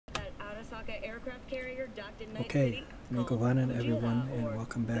Okay, Megavanan everyone, and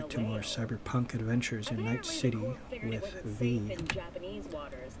welcome back to more Cyberpunk adventures in Night City with V.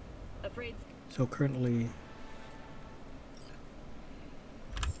 So currently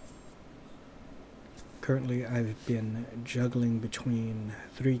I've been juggling between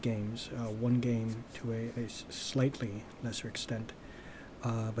 3 games, one game to a slightly lesser extent,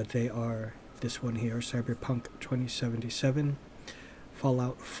 but they are this one here, Cyberpunk 2077,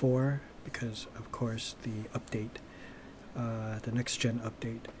 Fallout 4, because of course the update, the next gen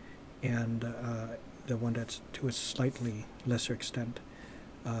update, and the one that's to a slightly lesser extent,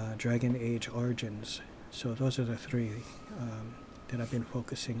 Dragon Age Origins. So those are the 3 that I've been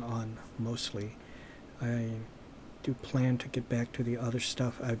focusing on mostly. I do plan to get back to the other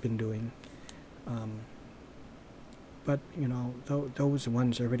stuff I've been doing, but you know, those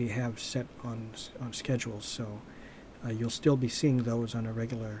ones already have set on schedules, so you'll still be seeing those on a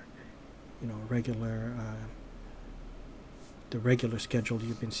regular, the regular schedule.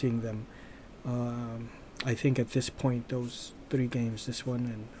 You've been seeing them. I think at this point, those 3 games, this one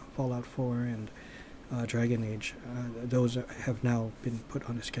and Fallout 4 and Dragon Age, those have now been put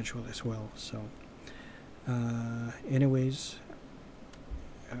on a schedule as well. So, anyways,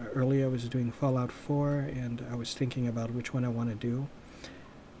 earlier I was doing Fallout 4, and I was thinking about which one I want to do,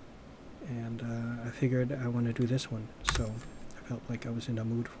 and I figured I want to do this one, so I felt like I was in the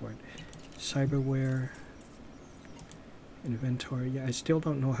mood for it. Cyberware, inventory. Yeah, I still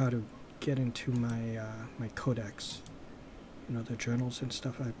don't know how to get into my my codex, you know, the journals and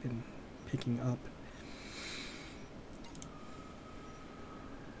stuff I've been picking up.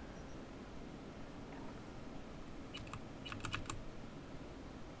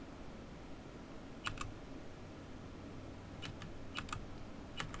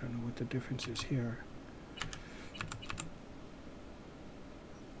 I don't know what the difference is here.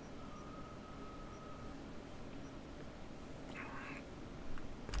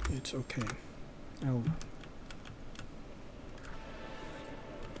 It's okay. Oh.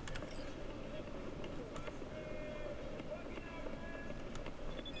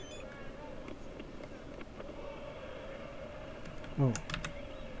 Oh.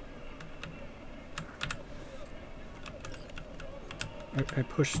 I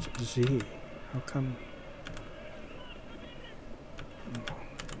pushed Z. How come? Oh.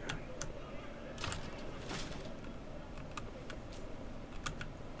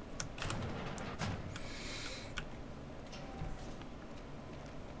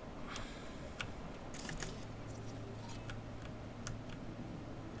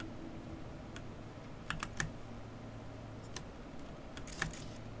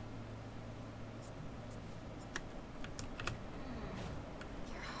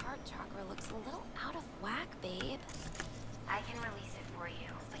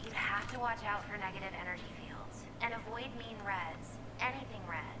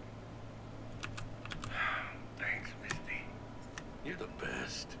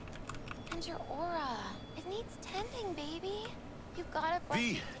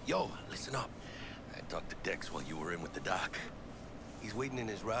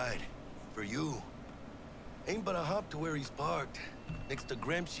 To where he's parked, next to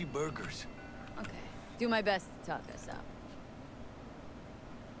Gramsci Burgers. Okay, do my best to talk us up.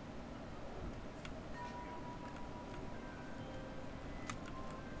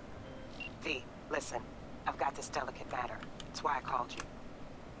 V, listen, I've got this delicate matter. That's why I called you.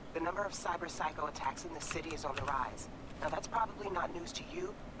 The number of cyber psycho attacks in the city is on the rise. Now that's probably not news to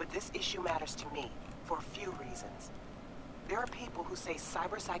you, but this issue matters to me for a few reasons. There are people who say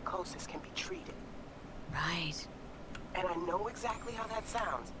cyber psychosis can be treated. Right. And I know exactly how that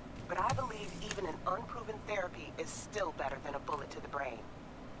sounds, but I believe even an unproven therapy is still better than a bullet to the brain.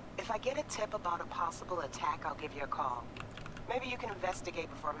 If I get a tip about a possible attack, I'll give you a call. Maybe you can investigate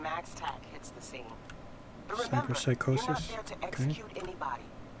before Max Tack hits the scene. But remember, you're not there to execute anybody.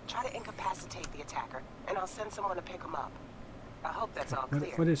 Try to incapacitate the attacker, and I'll send someone to pick him up. I hope that's all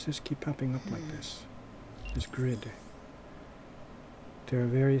clear. What does this keep popping up like this? This grid. There are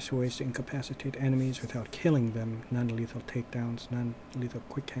various ways to incapacitate enemies without killing them. Non-lethal takedowns, non-lethal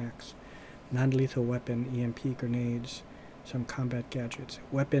quick hacks, non-lethal weapon, EMP grenades, some combat gadgets.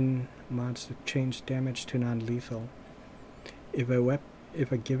 Weapon mods that change damage to non-lethal. If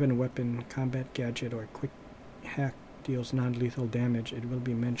a given weapon, combat gadget, or quick hack deals non-lethal damage, it will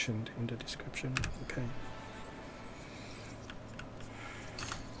be mentioned in the description. Okay.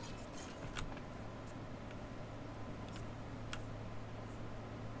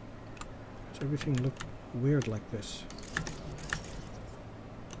 Everything looked weird like this.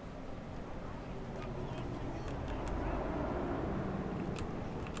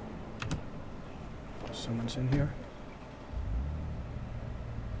 Someone's in here.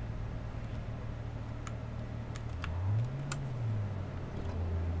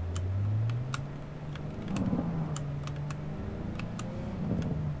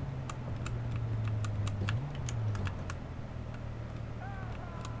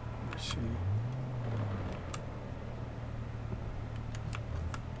 Let's see.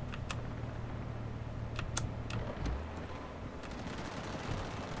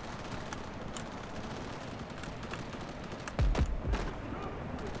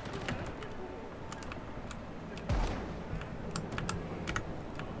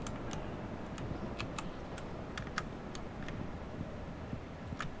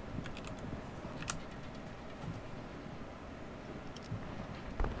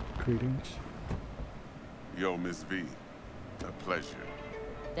 Greetings. Yo, Miss V. A pleasure.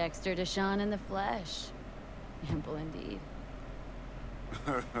 Dexter Deshawn in the flesh. Ample indeed.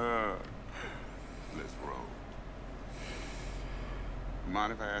 Let's roll.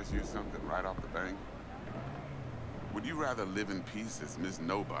 Mind if I ask you something right off the bank? Would you rather live in peace as Miss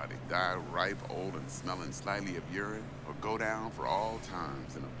Nobody, die ripe, old, and smelling slightly of urine, or go down for all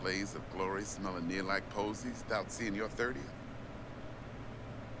times in a blaze of glory smelling near like posies without seeing your 30th?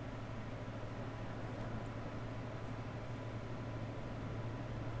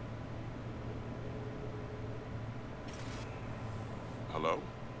 Hello?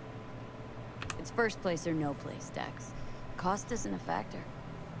 It's first place or no place, Dex. Cost isn't a factor.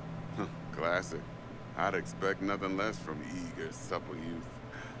 Classic. I'd expect nothing less from eager, supple youth.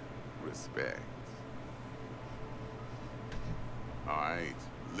 Respect. All right,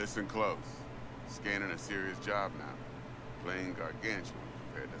 listen close. Scanning a serious job now. Playing gargantuan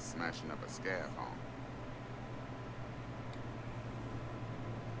compared to smashing up a scav home.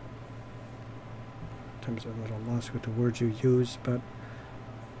 Sometimes I'm a little lost with the words you use, but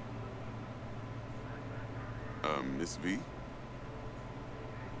Miss V?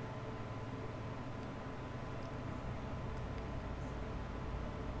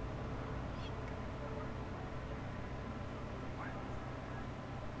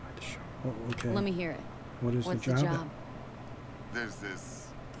 oh, okay. Let me hear it. What is What's the job? There's this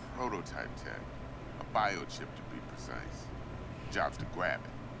prototype tech. A biochip to be precise. Job's to grab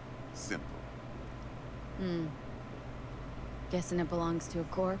it. Simple. Guessing it belongs to a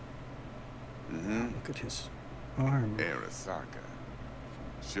corp? Mm-hmm. Look at his arm. Arasaka.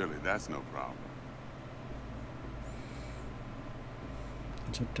 Surely that's no problem.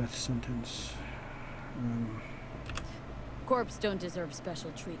 It's a death sentence. Corps don't deserve special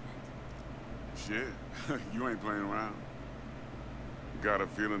treatment. Shit, you ain't playing around. Got a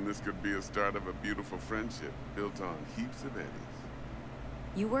feeling this could be a start of a beautiful friendship built on heaps of eddies.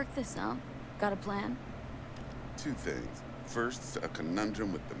 You work this out? Got a plan? Two things. First, a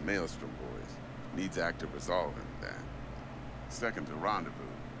conundrum with the Maelstrom boys. Needs active resolving that. Second, a rendezvous.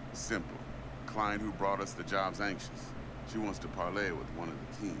 Simple. Client who brought us the job's anxious. She wants to parlay with one of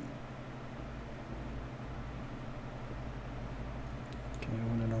the team. Okay, I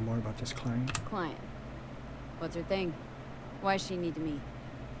want to know more about this client. Client. What's her thing? Why does she need to meet?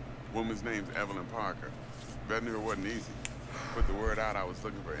 Woman's name's Evelyn Parker. Betting her wasn't easy. Put the word out I was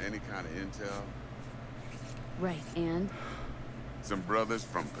looking for any kind of intel. Right, and? Some brothers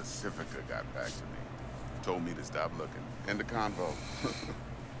from Pacifica got back to me. Told me to stop looking. End the convo.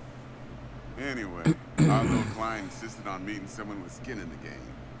 Anyway, our little client insisted on meeting someone with skin in the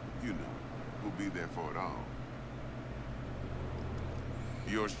game. You know, who'll be there for it all.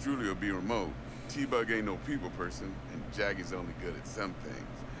 Yours truly will be remote. T-Bug ain't no people person, and Jaggy's only good at some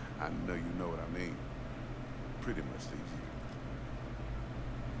things. I know you know what I mean. Pretty much leaves you.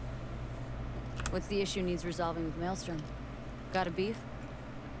 What's the issue needs resolving with Maelstrom? Got a beef?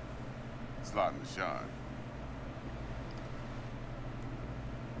 Slot in the shard.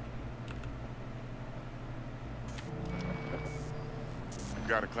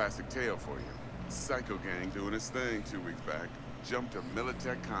 Got a classic tale for you. Psycho gang doing its thing 2 weeks back. Jumped a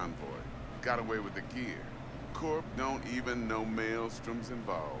Militech convoy. Got away with the gear. Corp don't even know Maelstrom's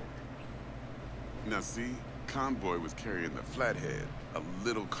involved. Now see, convoy was carrying the Flathead, a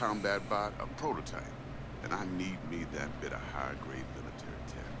little combat bot, a prototype. And I need me that bit of high-grade military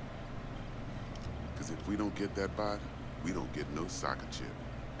tech. Because if we don't get that bot, we don't get no soccer chip.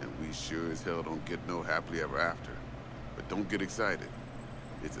 And we sure as hell don't get no happily ever after. But don't get excited.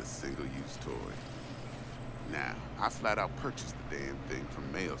 It's a single-use toy. Now, I flat out purchased the damn thing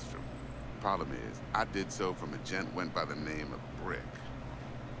from Maelstrom. Problem is, I did so from a gent went by the name of Brick.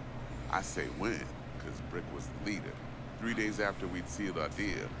 I say when, because Brick was the leader. 3 days after we'd sealed our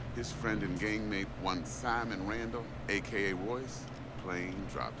deal, his friend and gangmate, one Simon Randall, a.k.a. Royce, plain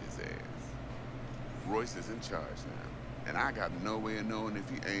dropped his ass. Royce is in charge now, and I got no way of knowing if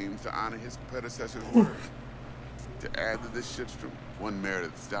he aims to honor his predecessor's word. To add to this shitstorm, one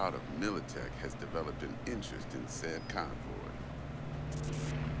merited stout of Militech has developed an interest in said convoy.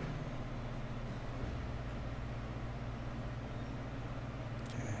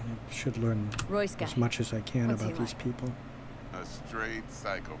 I should learn Royce guy. as much as I can What's he about these like? people. A straight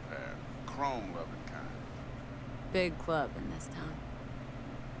psychopath, chrome-loving kind. Big club in this town.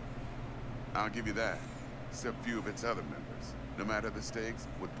 I'll give you that, except few of its other members, no matter the stakes,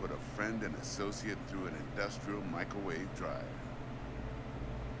 would put a friend and associate through an industrial microwave dryer.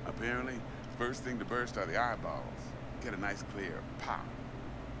 Apparently, first thing to burst are the eyeballs. Get a nice clear pop,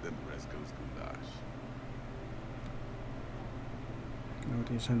 then the rest goes goulash. You know,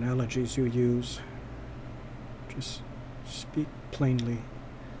 these analogies you use. Just speak plainly.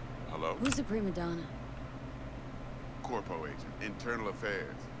 Hello? Who's the prima donna? Corpo agent, internal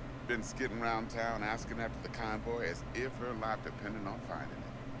affairs. Been skidding around town asking after the convoy as if her life depended on finding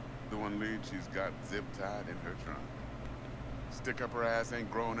it. The one lead she's got zip-tied in her trunk. Stick up her ass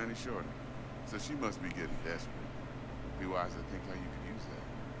ain't growing any shorter, so she must be getting desperate. Be wise to think how you could use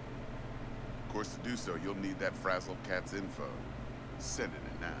that. Of course, to do so, you'll need that frazzled cat's info. Send it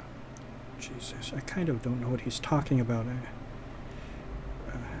in now. Jesus, I kind of don't know what he's talking about.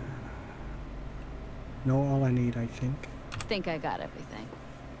 Know all I need, I think. Think I got everything.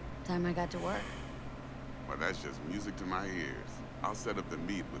 Time I got to work. Well, that's just music to my ears. I'll set up the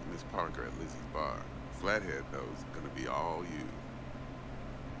meet with Miss Parker at Lizzie's bar. Flathead, though, is gonna be all you.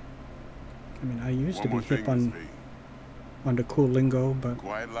 I mean, I used One to be more hip thing, on the cool lingo, but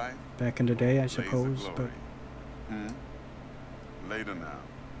quiet life? back in the day, I Blaze of suppose. But glory. Later now.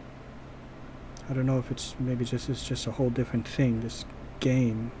 I don't know if it's maybe it's just a whole different thing, this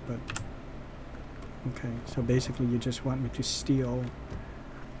game. But okay, so basically, you just want me to steal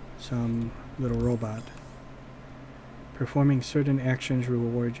some little robot. Performing certain actions will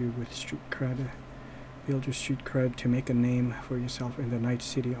reward you with street cred. Build your street cred to make a name for yourself in the Night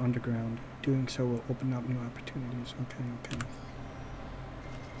City underground. Doing so will open up new opportunities. Okay.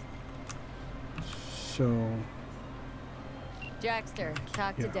 So... Jackster,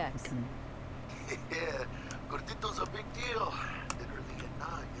 talk to Dex. Okay. Yeah, Gordito's a big deal. Literally a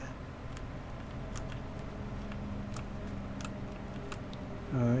nod,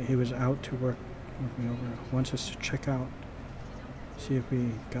 yeah. He was out to work me over. Wants us to check out, see if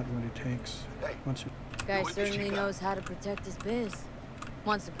we got what it takes. Hey. Wants to... Guy What certainly you got? knows how to protect his biz.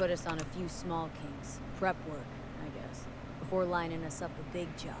 Wants to put us on a few small kinks. Prep work, I guess. Before lining us up a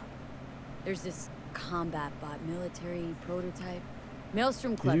big job. There's this combat bot military prototype.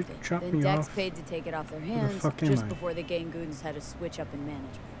 Maelstrom Did you collected. chop Then me Dex off? paid to take it off their the hands fuck am just I? before the gang goons had to switch up in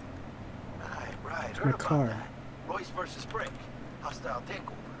management. Right. It's Heard my about car. that. Royce versus Brick. Hostile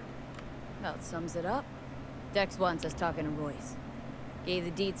takeover. About sums it up. Dex wants us talking to Royce. Gave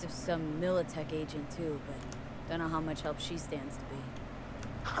the deets of some Militech agent too, but don't know how much help she stands to be.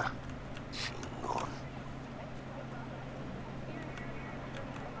 Chingon.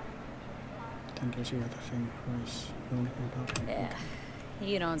 Then there's the other thing. Royce. Know anything about him? Yeah,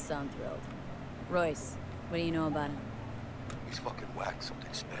 you don't sound thrilled. Royce, what do you know about him? He's fucking whack,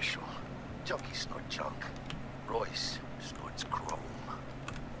 something special. Junkies snort junk. Royce snorts chrome.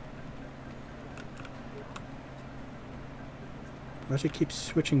 Why does it keep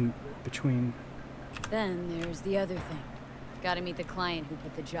switching between... Then there's the other thing. Gotta meet the client who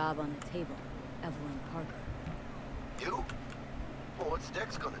put the job on the table, Evelyn Parker. You? Well, what's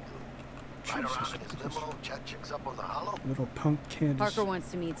Dex gonna do? Ride Jesus, around in his this limo, chat chicks up on the hollow? little punk kid is... Parker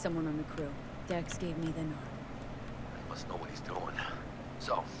wants to meet someone on the crew. Dex gave me the nod. He must know what he's doing.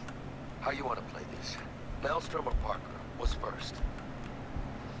 So, how you want to play this? Maelstrom or Parker? What's first?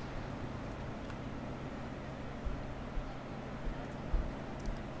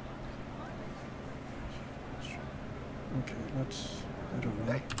 Okay, let's... I don't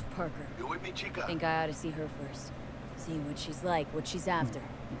know. Hey, Parker. you with me, chica? Think I ought to see her first. See what she's like, what she's after.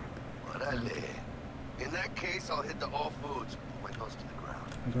 Orale. In that case, I'll hit the all foods. Put my nose to the ground.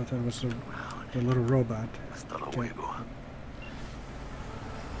 I thought that was the little robot. Hasta Okay. luego.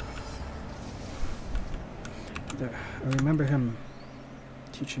 I remember him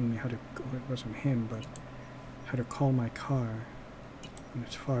teaching me how to... Oh, it wasn't him, but how to call my car when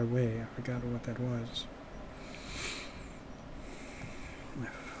it's far away. I forgot what that was. My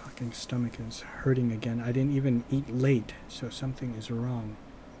fucking stomach is hurting again. I didn't even eat late, so something is wrong.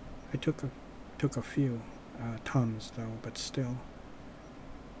 I took a few Tums though, but still.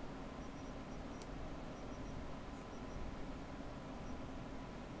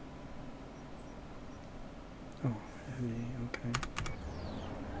 Oh, heavy, okay.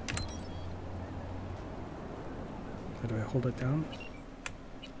 How do I hold it down?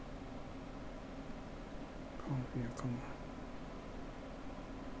 Call vehicle.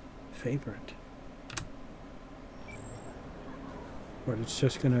 Favorite. What, it's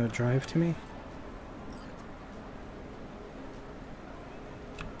just gonna drive to me?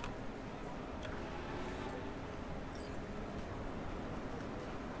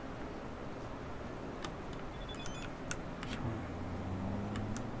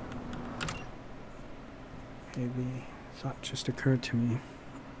 Maybe thought just occurred to me.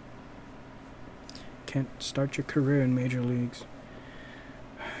 Can't start your career in major leagues,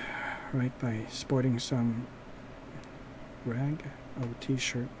 right, by sporting some rag of a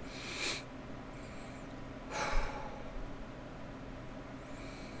t-shirt.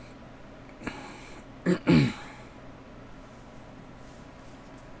 The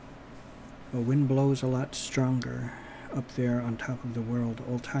wind blows a lot stronger up there on top of the world.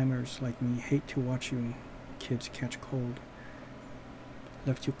 Old-timers like me hate to watch you kids catch cold.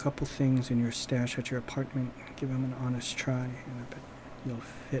 Left you a couple things in your stash at your apartment. Give them an honest try, and I bet you'll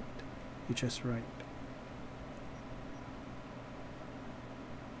fit you just right.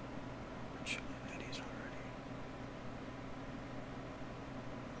 Chilling Eddie's already.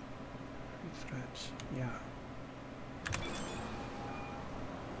 3 threads, yeah.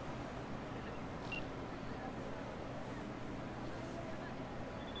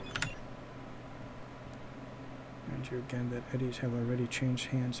 You again that eddies have already changed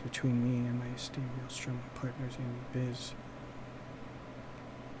hands between me and my esteemed Maelstrom partners in biz.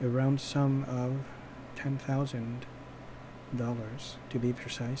 A round sum of $10,000, to be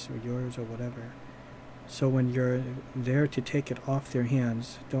precise, or yours or whatever. So when you're there to take it off their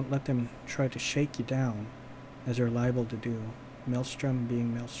hands, don't let them try to shake you down, as they're liable to do. Maelstrom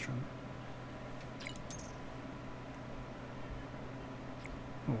being Maelstrom.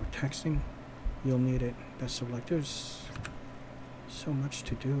 Oh, we're texting? You'll need it. Best of luck. There's so much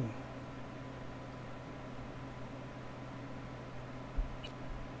to do.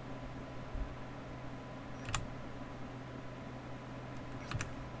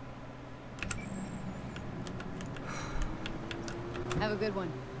 Have a good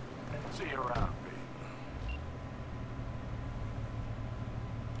one. See you around, B.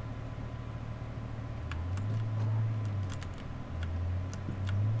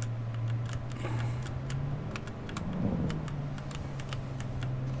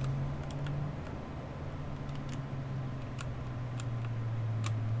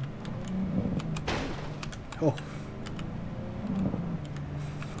 Oh.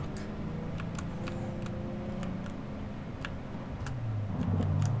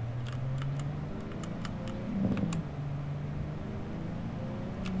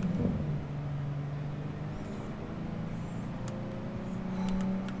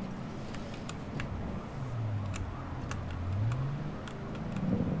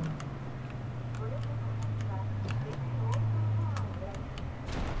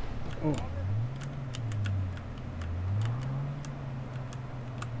 Oh.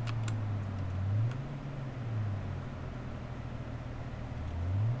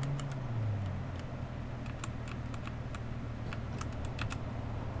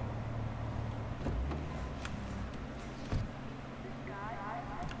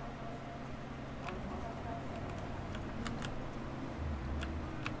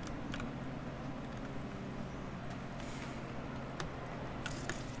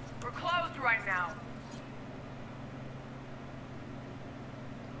 Right now.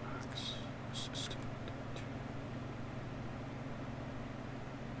 Assistant.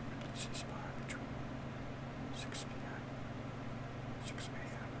 This is 6 p.m. 6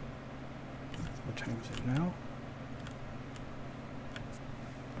 a.m. What time is it now?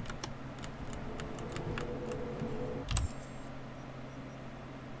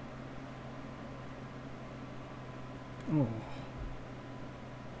 Oh.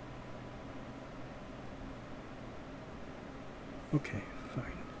 Okay,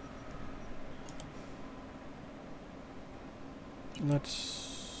 fine. Let's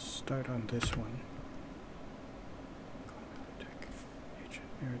start on this one. Agent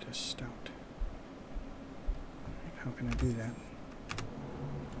Meredith Stout. How can I do that?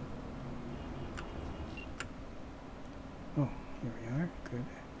 Oh, here we are. Good.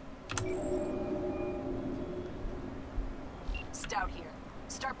 Stout here.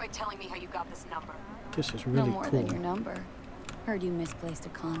 Start by telling me how you got this number. This is really no more cool. than your number. Heard you misplaced a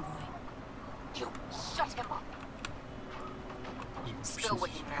convoy. You shut him up. Spill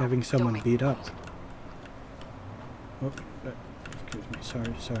what you know. Having someone Don't beat make up. Oh, excuse me.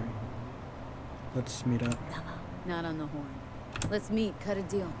 Sorry. Let's meet up. Not on the horn. Let's meet, cut a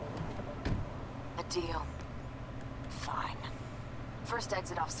deal. a deal. First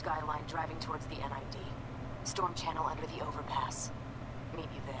exit off Skyline, driving towards the NID. Storm channel under the overpass. Meet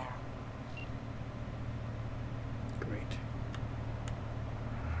you there. Great.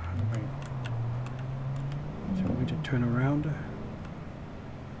 Alright. So I'm going to turn around.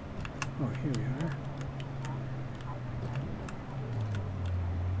 Oh, here we are.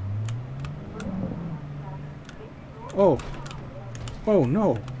 Oh! Oh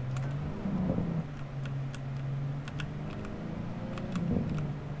no!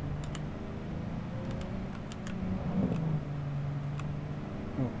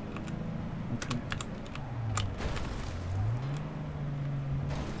 Oh. Okay.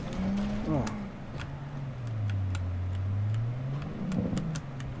 Oh.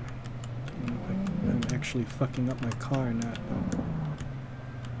 I'm actually fucking up my car in that.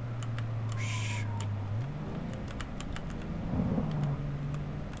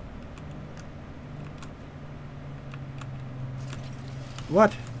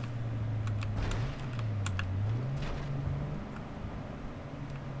 What?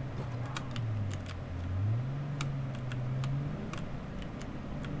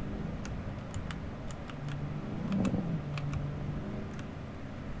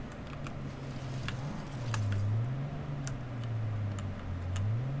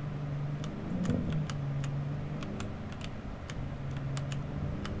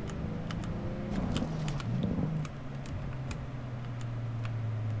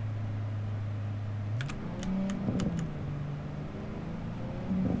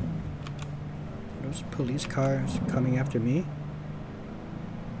 Police cars coming after me?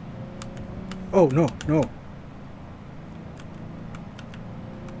 Oh, no, no.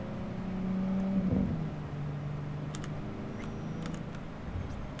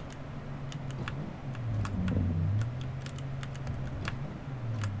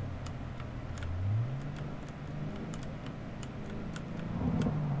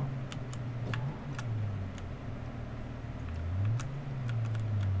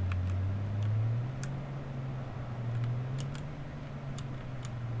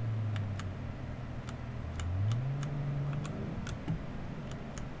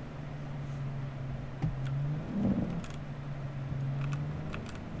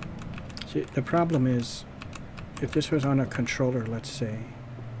 See, the problem is, if this was on a controller, let's say,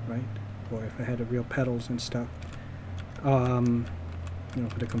 right, or if I had the real pedals and stuff, you know,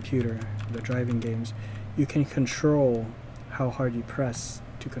 for the computer, the driving games, you can control how hard you press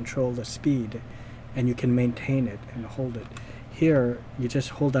to control the speed, and you can maintain it and hold it. Here, you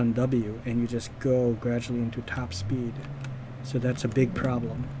just hold on W and you just go gradually into top speed. So that's a big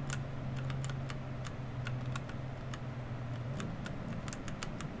problem.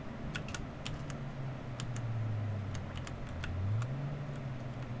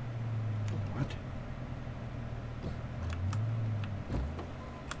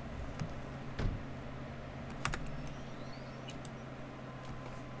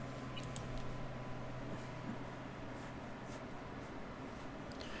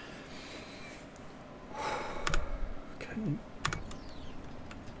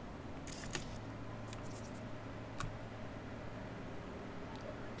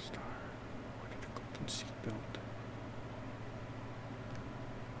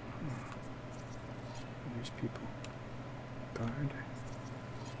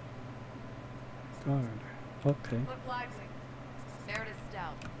 Okay. Look lively. Meredith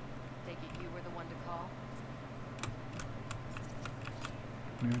Stout. Take it you were the one to call?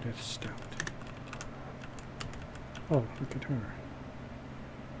 Meredith Stout. Oh, look at her.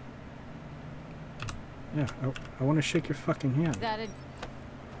 Yeah, I want to shake your fucking hand.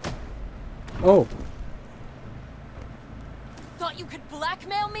 Oh! Thought you could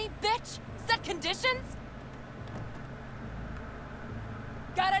blackmail me, bitch? Set conditions?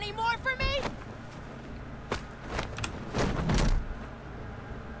 Got any more for me?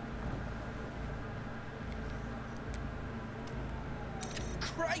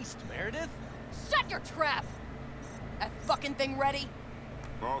 Christ, Meredith! Shut your trap! That fucking thing ready?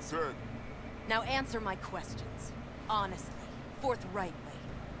 All set. Now answer my questions. Honestly, forthrightly.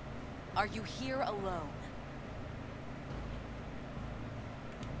 Are you here alone?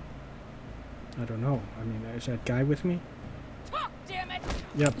 I don't know. I mean, is that guy with me? Talk, damn it!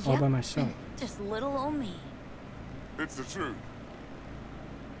 Yep, all by myself. Just little old me. It's the truth.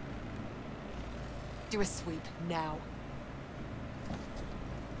 Do a sweep, now.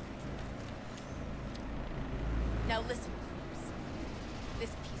 Now listen, please. This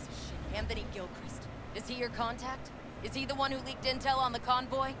piece of shit, Anthony Gilchrist. Is he your contact? Is he the one who leaked intel on the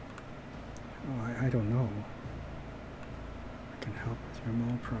convoy? Oh, I don't know. I can help with your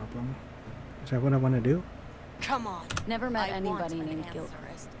mole problem. Is that what I want to do? Come on. Never met I anybody want an named answer.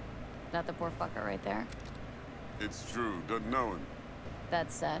 Gilchrist. That the poor fucker right there? It's true, doesn't know him.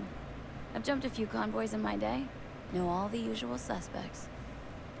 That said, I've jumped a few convoys in my day. Know all the usual suspects.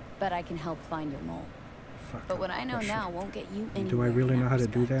 Bet I can help find your mole. Fuck. But what I know now won't get you anywhere. Do I really in know how to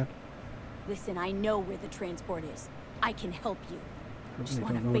do respect. that? Listen, I know where the transport is. I can help you. I Just really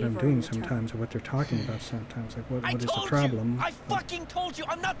want don't a know what I'm favor doing in return. sometimes, or what they're talking about sometimes. Like, what is the told problem? You! I fucking told you!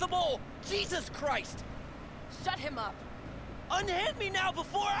 I'm not the mole! Jesus Christ! Shut him up. Unhand me now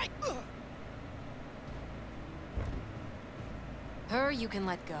before I... Her you can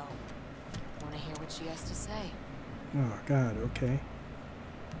let go. Want to hear what she has to say? Oh, God, okay.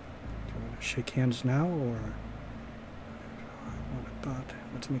 Do you want to shake hands now, or... I want a bot.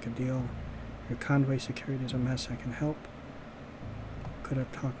 Let's make a deal. Your convoy security is a mess. I can help. Could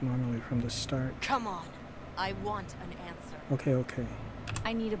have talked normally from the start. Come on. I want an answer. Okay, okay.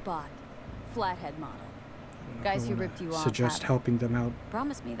 I need a bot. Flathead model. I don't know if Guys I who wanna ripped you off suggest have it. helping them out,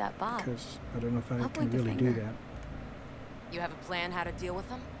 Promise me that bot. because I don't know if I I'll can point the really do finger. that. You have a plan how to deal with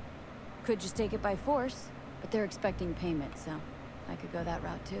them? Could just take it by force, but they're expecting payment, so I could go that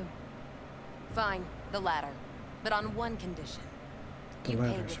route too. Fine, the latter. But on one condition. The You pay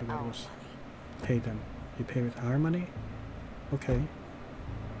latter, with so that our was money. pay them. You pay with our money? Okay.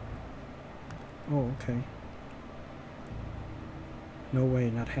 Oh, okay. No way,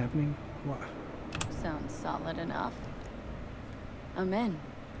 not happening? What? Sounds solid enough. I'm in.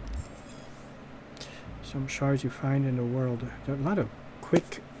 Some shards you find in the world. There are a lot of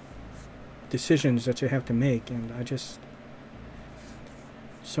quick decisions that you have to make, and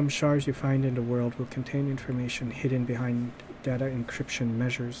some shards you find in the world will contain information hidden behind data encryption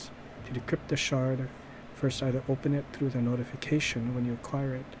measures. To decrypt the shard, first either open it through the notification when you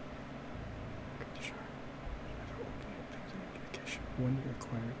acquire it. Decrypt the shard. Either open it through the notification when you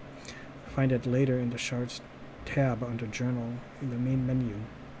acquire it. Find it later in the shards tab under Journal in the main menu.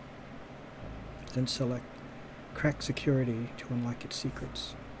 Then select Crack Security to unlock its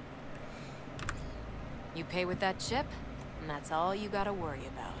secrets. You pay with that chip, and that's all you gotta worry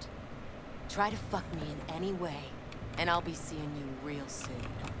about. Try to fuck me in any way, and I'll be seeing you real soon.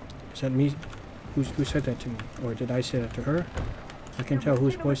 Is that me? Who said that to me? Or did I say that to her? I can tell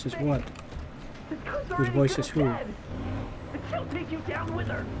whose voice is what. Whose voice is who? She'll take you down with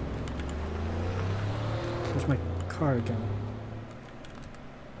her. Where's my car again?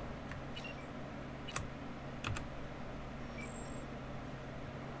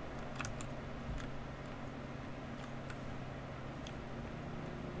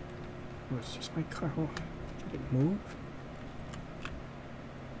 Oh, it's just my car. Oh, did it move?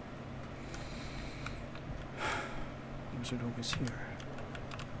 Or is it always here?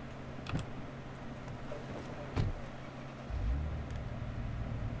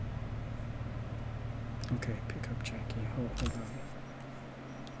 Okay, pick up Jackie. Hold on.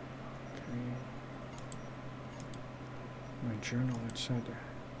 Okay. My journal inside there.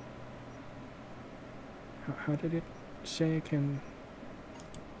 How did it say I can...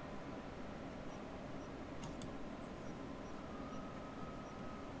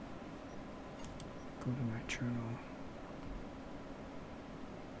 Go to my journal.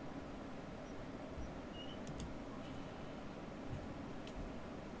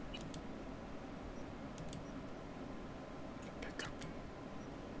 Pick up.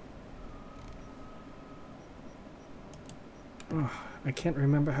 Oh, I can't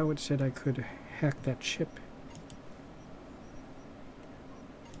remember how it said I could hack that chip.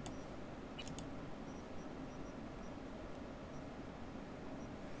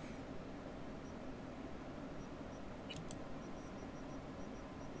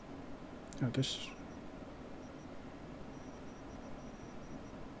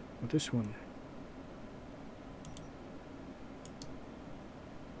 Oh, this one.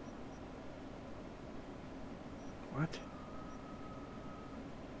 What?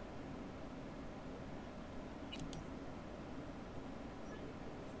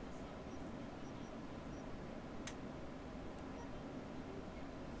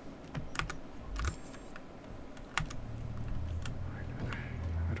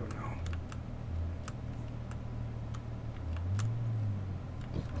 I don't know.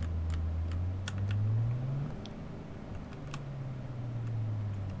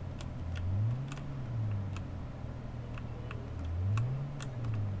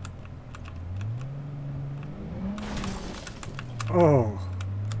 Oh.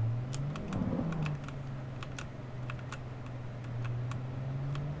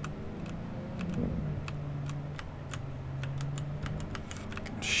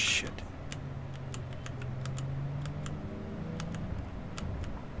 Fucking shit.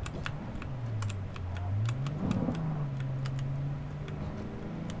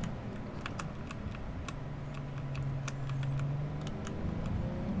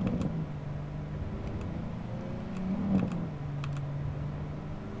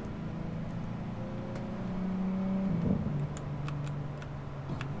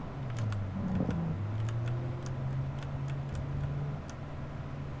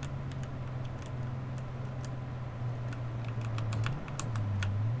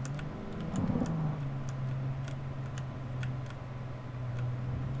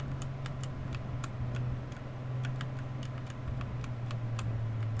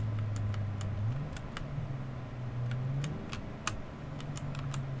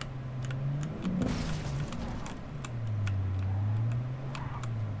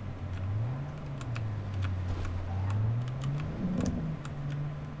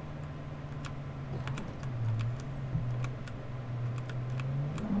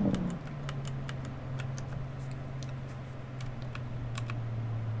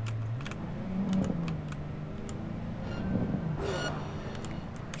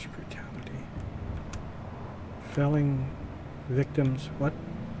 felling victims. What?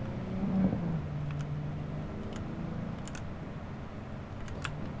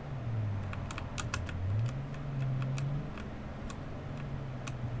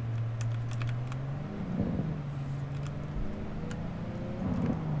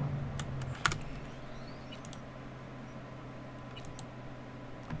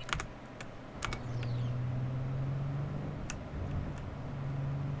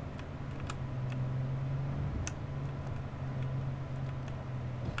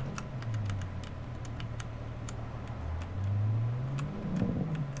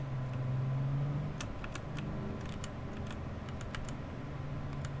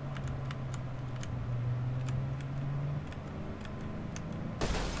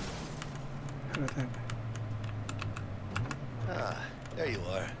 Ah, there you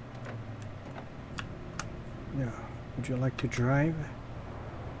are. Yeah. Would you like to drive?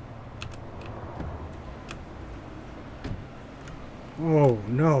 Oh,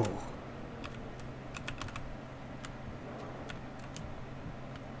 no.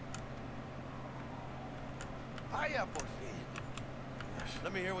 Hiya, por fin.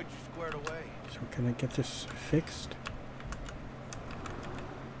 Let me hear what you squared away. So can I get this fixed?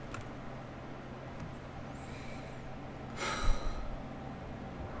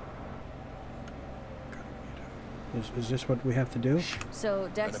 Is this what we have to do? So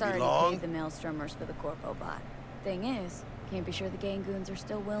Dex Gonna be already long? paid the maelstromers for the corpo bot. Thing is, can't be sure the gang goons are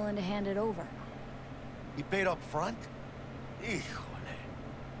still willing to hand it over. He paid up front? Híjole.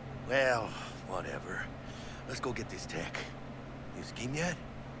 Well, whatever. Let's go get this tech. You scheme yet?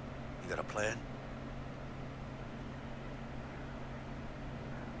 You got a plan?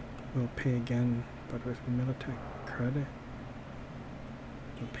 We'll pay again, but with military credit.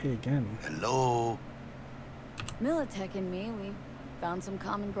 We'll pay again. Hello? Militech and me, we found some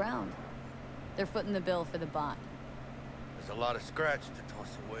common ground. They're footing the bill for the bot. There's a lot of scratch to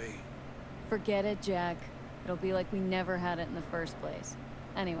toss away. Forget it, Jack. It'll be like we never had it in the first place.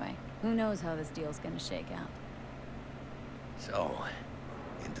 Anyway, who knows how this deal's gonna shake out. So,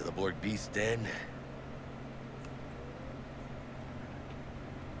 into the Borg Beast den?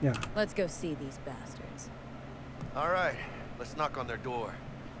 Yeah. Let's go see these bastards. All right, let's knock on their door.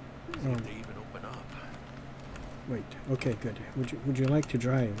 See Oh. if they even open up. Wait. Okay, good. Would you like to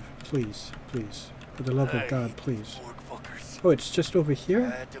drive? Please, please. For the love of God, please. Borg fuckers. Oh, it's just over here?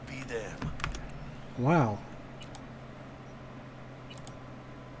 Had to be them. Wow.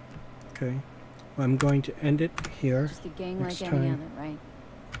 Okay. Well, I'm going to end it here. Just a gang Next like any time. other, right?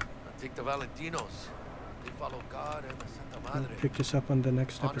 I'll take the Valentinos. They follow God and the Santa We'll Madre. pick this up on the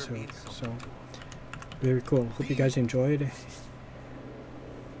next Honor episode. means So, something to 'em. very cool. Hope you guys enjoyed.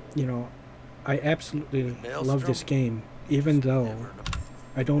 You know, I absolutely love this game, even though Never know.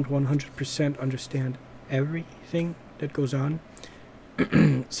 I don't 100% understand everything that goes on.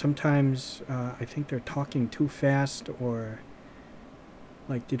 Sometimes I think they're talking too fast, or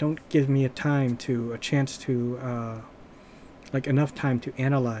like they don't give me a chance to like enough time to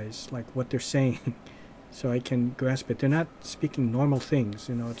analyze like what they're saying so I can grasp it. They're not speaking normal things,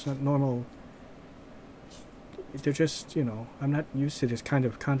 you know, it's not normal. They're just, you know, I'm not used to this kind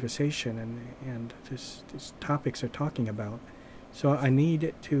of conversation and these topics they're talking about. So I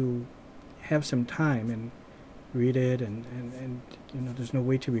need to have some time and read it and you know, there's no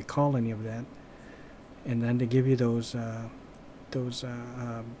way to recall any of that. And then to give you those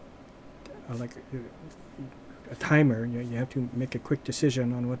like a timer, you have to make a quick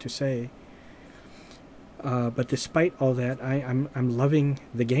decision on what to say. But despite all that, I'm loving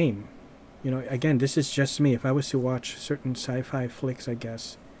the game. You know, again, this is just me. If I was to watch certain sci-fi flicks, I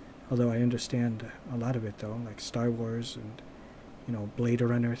guess, although I understand a lot of it though, like Star Wars and, you know, Blade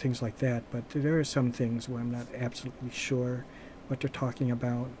Runner, things like that, but there are some things where I'm not absolutely sure what they're talking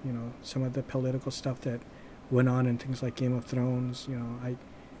about. You know, some of the political stuff that went on in things like Game of Thrones, you know,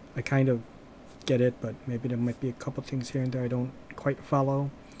 I kind of get it, but maybe there might be a couple things here and there I don't quite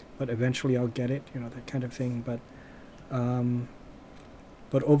follow, but eventually I'll get it, you know, that kind of thing.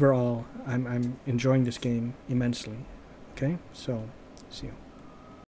 But overall, I'm enjoying this game immensely. Okay, so see you.